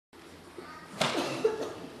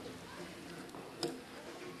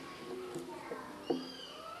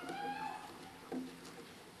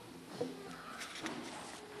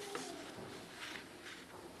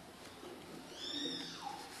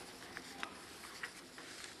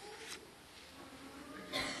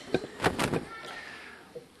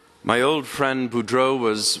My old friend Boudreau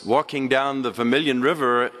was walking down the Vermilion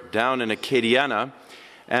River down in Acadiana,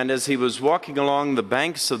 and as he was walking along the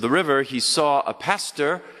banks of the river, he saw a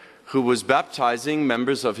pastor who was baptizing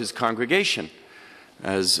members of his congregation.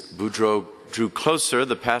 As Boudreau drew closer,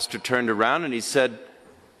 the pastor turned around and he said,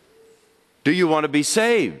 "Do you want to be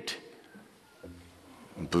saved?"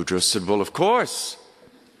 And Boudreau said, "Well, of course."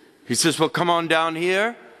 He says, "Well, come on down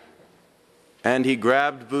here." And he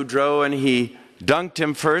grabbed Boudreau and he dunked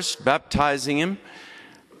him first, baptizing him.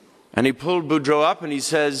 And he pulled Boudreau up and he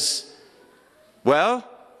says, "Well,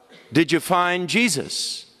 did you find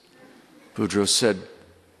Jesus?" Boudreau said,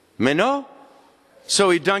 "Mais non." So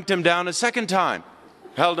he dunked him down a second time,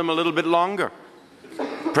 held him a little bit longer,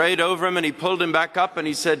 prayed over him, and he pulled him back up and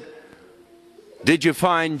he said, "Did you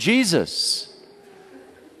find Jesus?"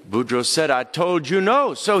 Boudreau said, "I told you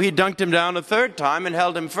no." So he dunked him down a third time and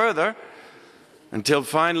held him further, until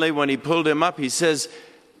finally, when he pulled him up, he says,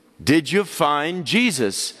 "Did you find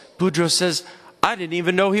Jesus?" Boudreau says, "I didn't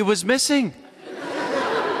even know he was missing."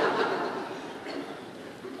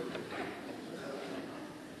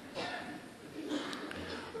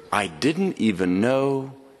 I didn't even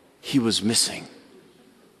know he was missing.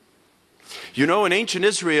 You know, in ancient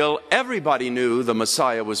Israel, everybody knew the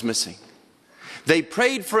Messiah was missing. They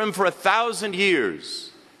prayed for him for 1,000 years,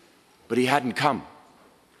 but he hadn't come.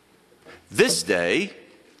 This day,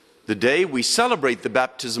 the day we celebrate the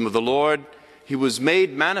baptism of the Lord, he was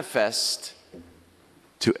made manifest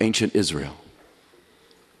to ancient Israel.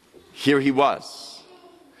 Here he was.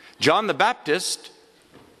 John the Baptist,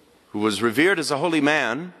 who was revered as a holy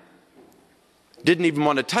man, didn't even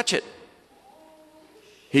want to touch it.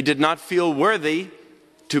 He did not feel worthy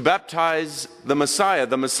to baptize the Messiah.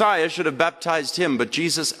 The Messiah should have baptized him, but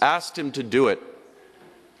Jesus asked him to do it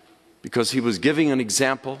because he was giving an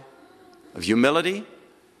example of humility,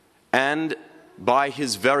 and by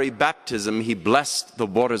his very baptism, he blessed the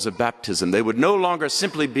waters of baptism. They would no longer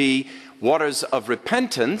simply be waters of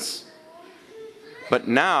repentance, but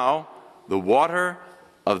now the water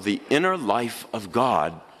of the inner life of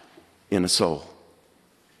God in a soul.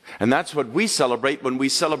 And that's what we celebrate when we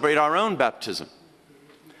celebrate our own baptism.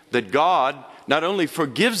 That God not only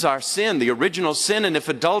forgives our sin, the original sin, and if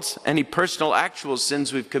adults, any personal actual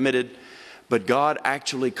sins we've committed, but God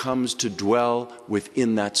actually comes to dwell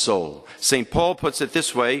within that soul. St. Paul puts it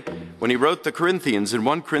this way when he wrote the Corinthians in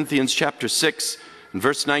 1 Corinthians chapter 6 and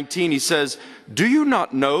verse 19. He says, "Do you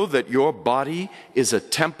not know that your body is a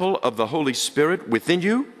temple of the Holy Spirit within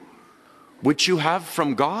you, which you have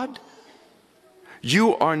from God?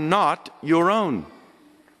 You are not your own.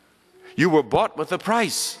 You were bought with a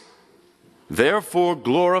price. Therefore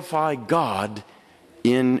glorify God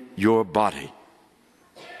in your body."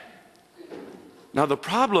 Now, the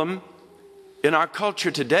problem in our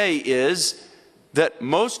culture today is that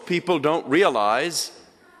most people don't realize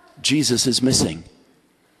Jesus is missing.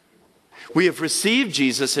 We have received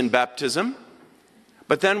Jesus in baptism,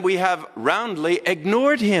 but then we have roundly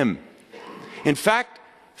ignored him. In fact,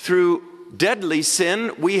 through deadly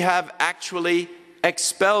sin, we have actually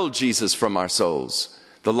expelled Jesus from our souls.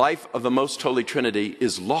 The life of the Most Holy Trinity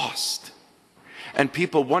is lost. And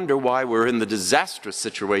people wonder why we're in the disastrous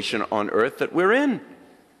situation on earth that we're in.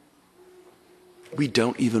 We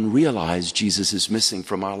don't even realize Jesus is missing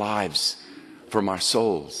from our lives, from our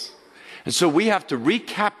souls. And so we have to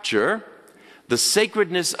recapture the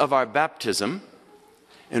sacredness of our baptism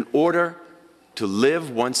in order to live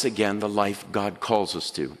once again the life God calls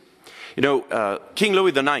us to. You know, King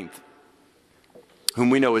Louis IX, whom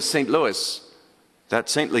we know as St. Louis, that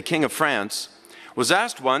saintly king of France, was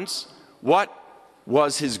asked once what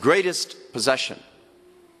was his greatest possession.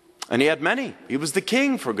 And he had many. He was the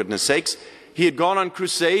king, for goodness sakes. He had gone on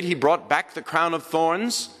crusade. He brought back the crown of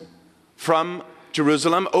thorns from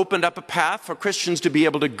Jerusalem, opened up a path for Christians to be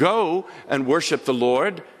able to go and worship the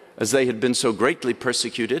Lord as they had been so greatly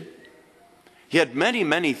persecuted. He had many,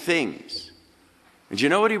 many things. And you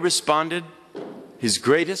know what he responded? His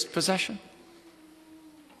greatest possession?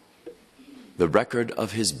 The record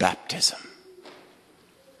of his baptism.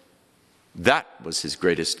 That was his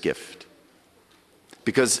greatest gift.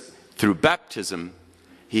 Because through baptism,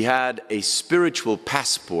 he had a spiritual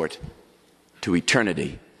passport to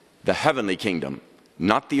eternity, the heavenly kingdom,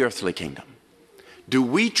 not the earthly kingdom. Do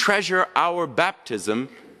we treasure our baptism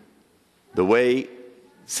the way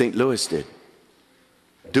St. Louis did?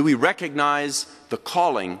 Do we recognize the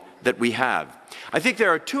calling that we have? I think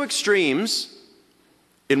there are two extremes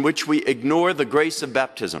in which we ignore the grace of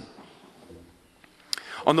baptism.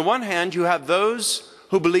 On the one hand, you have those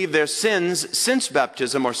who believe their sins since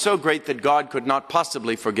baptism are so great that God could not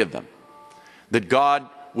possibly forgive them, that God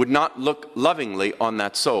would not look lovingly on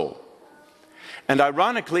that soul. And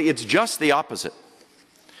ironically, it's just the opposite.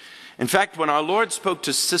 In fact, when our Lord spoke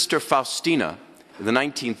to Sister Faustina in the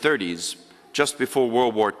 1930s, just before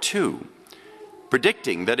World War II,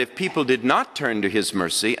 predicting that if people did not turn to his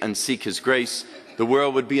mercy and seek his grace, the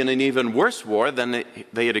world would be in an even worse war than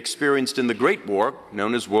they had experienced in the Great War,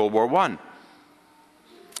 known as World War I.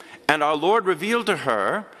 And our Lord revealed to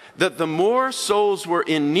her that the more souls were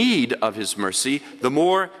in need of his mercy, the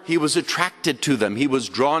more he was attracted to them. He was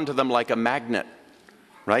drawn to them like a magnet,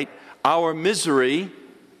 right? Our misery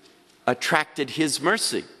attracted his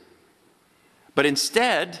mercy. But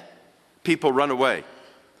instead, people run away.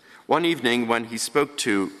 One evening when he spoke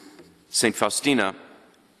to St. Faustina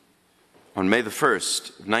on May the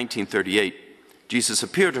 1st, 1938, Jesus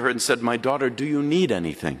appeared to her and said, "My daughter, do you need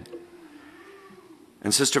anything?"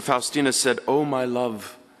 And Sister Faustina said, "Oh, my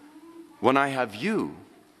love, when I have you,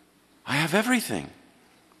 I have everything."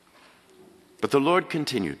 But the Lord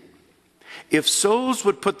continued, "If souls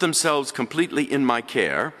would put themselves completely in my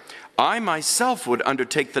care, I myself would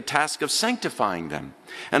undertake the task of sanctifying them,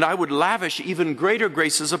 and I would lavish even greater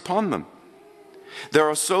graces upon them. There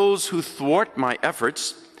are souls who thwart my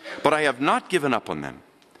efforts, but I have not given up on them.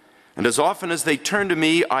 And as often as they turn to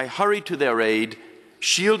me, I hurry to their aid,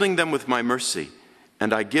 shielding them with my mercy,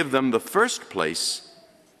 and I give them the first place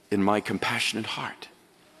in my compassionate heart."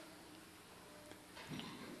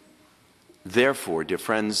 Therefore, dear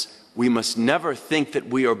friends, we must never think that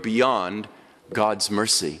we are beyond God's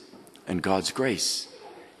mercy and God's grace.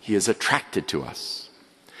 He is attracted to us.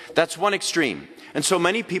 That's one extreme. And so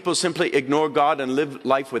many people simply ignore God and live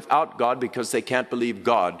life without God because they can't believe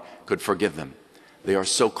God could forgive them. They are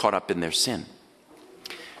so caught up in their sin.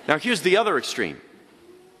 Now here's the other extreme.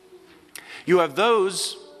 You have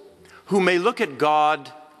those who may look at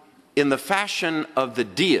God in the fashion of the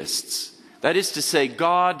deists. That is to say,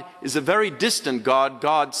 God is a very distant God.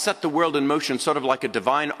 God set the world in motion sort of like a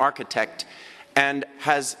divine architect and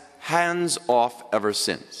has hands off ever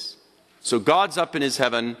since. So God's up in his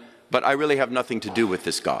heaven, but I really have nothing to do with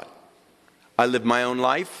this God. I live my own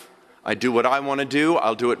life. I do what I want to do.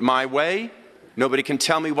 I'll do it my way. Nobody can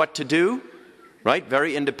tell me what to do, right?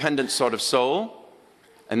 Very independent sort of soul.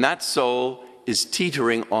 And that soul is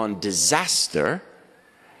teetering on disaster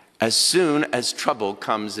as soon as trouble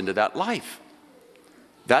comes into that life.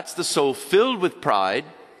 That's the soul filled with pride,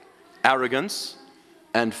 arrogance,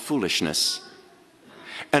 and foolishness.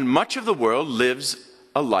 And much of the world lives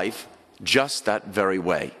a life just that very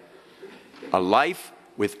way. A life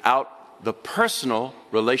without the personal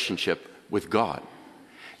relationship with God.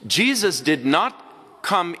 Jesus did not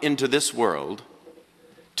come into this world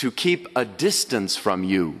to keep a distance from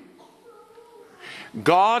you.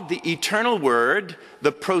 God, the eternal Word,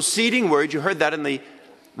 the proceeding Word, you heard that in the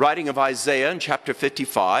writing of Isaiah in chapter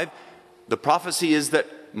 55. The prophecy is that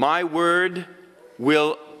my Word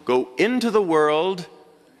will go into the world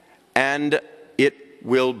and it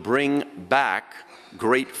will bring back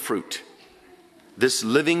great fruit. This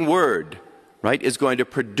living Word, right, is going to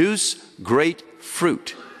produce great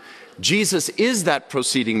fruit. Jesus is that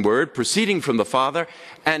proceeding Word, proceeding from the Father,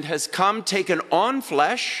 and has come, taken on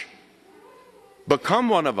flesh, become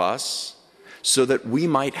one of us, so that we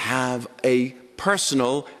might have a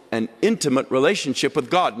personal and intimate relationship with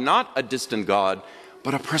God. Not a distant God,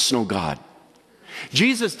 but a personal God.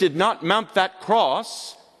 Jesus did not mount that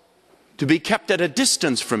cross to be kept at a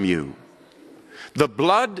distance from you. The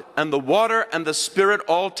blood and the water and the Spirit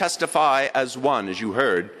all testify as one, as you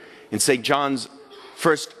heard in St. John's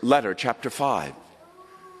first letter, chapter 5.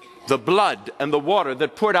 The blood and the water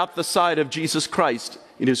that poured out the side of Jesus Christ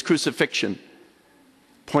in his crucifixion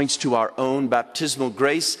points to our own baptismal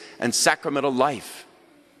grace and sacramental life.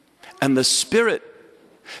 And the Spirit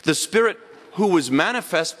who was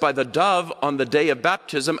manifest by the dove on the day of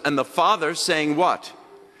baptism, and the Father saying what?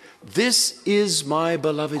 "This is my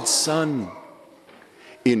beloved Son,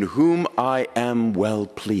 in whom I am well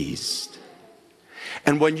pleased."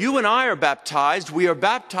 And when you and I are baptized, we are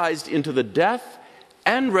baptized into the death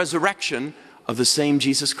and resurrection of the same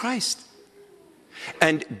Jesus Christ.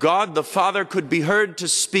 And God the Father could be heard to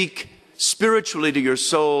speak spiritually to your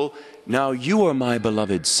soul, "Now you are my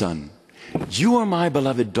beloved Son. You are my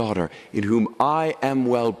beloved daughter, in whom I am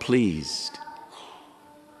well pleased."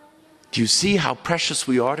 Do you see how precious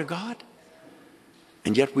we are to God?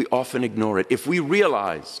 And yet we often ignore it. If we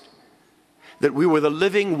realized that we were the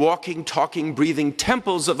living, walking, talking, breathing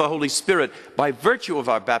temples of the Holy Spirit by virtue of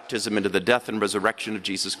our baptism into the death and resurrection of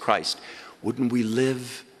Jesus Christ, wouldn't we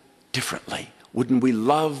live differently? Wouldn't we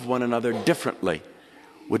love one another differently?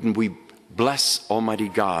 Wouldn't we bless Almighty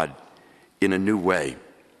God in a new way?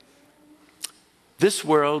 This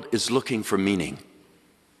world is looking for meaning.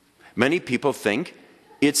 Many people think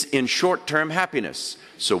it's in short-term happiness.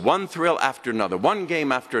 So one thrill after another, one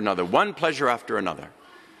game after another, one pleasure after another.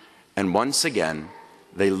 And once again,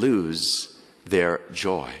 they lose their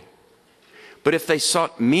joy. But if they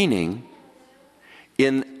sought meaning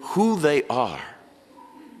in who they are,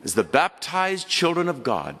 as the baptized children of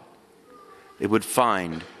God, they would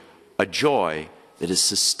find a joy that is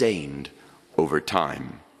sustained over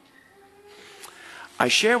time. I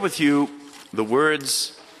share with you the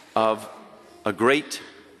words of a great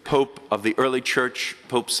Pope of the early church,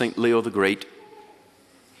 Pope St. Leo the Great,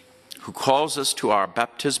 who calls us to our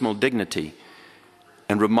baptismal dignity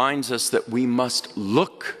and reminds us that we must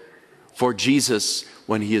look for Jesus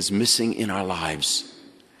when he is missing in our lives,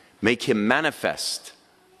 make him manifest,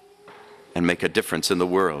 and make a difference in the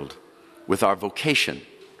world with our vocation,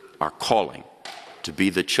 our calling to be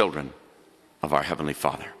the children of our Heavenly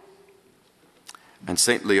Father. And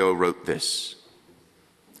St. Leo wrote this: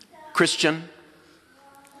 Christian,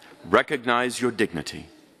 recognize your dignity.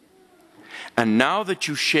 And now that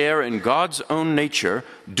you share in God's own nature,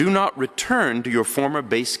 do not return to your former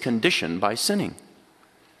base condition by sinning.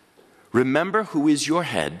 Remember who is your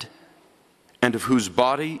head and of whose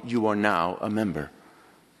body you are now a member.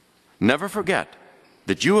 Never forget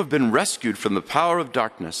that you have been rescued from the power of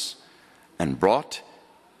darkness and brought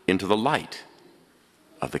into the light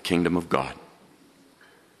of the kingdom of God.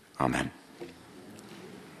 Amen.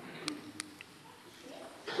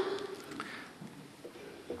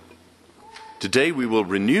 Today we will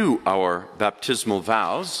renew our baptismal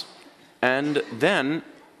vows, and then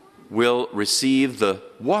we'll receive the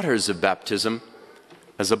waters of baptism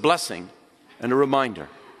as a blessing and a reminder.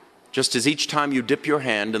 Just as each time you dip your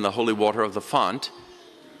hand in the holy water of the font,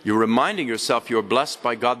 you're reminding yourself you're blessed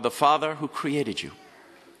by God the Father who created you,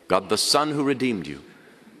 God the Son who redeemed you,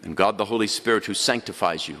 and God the Holy Spirit who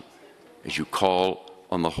sanctifies you as you call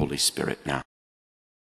on the Holy Spirit now.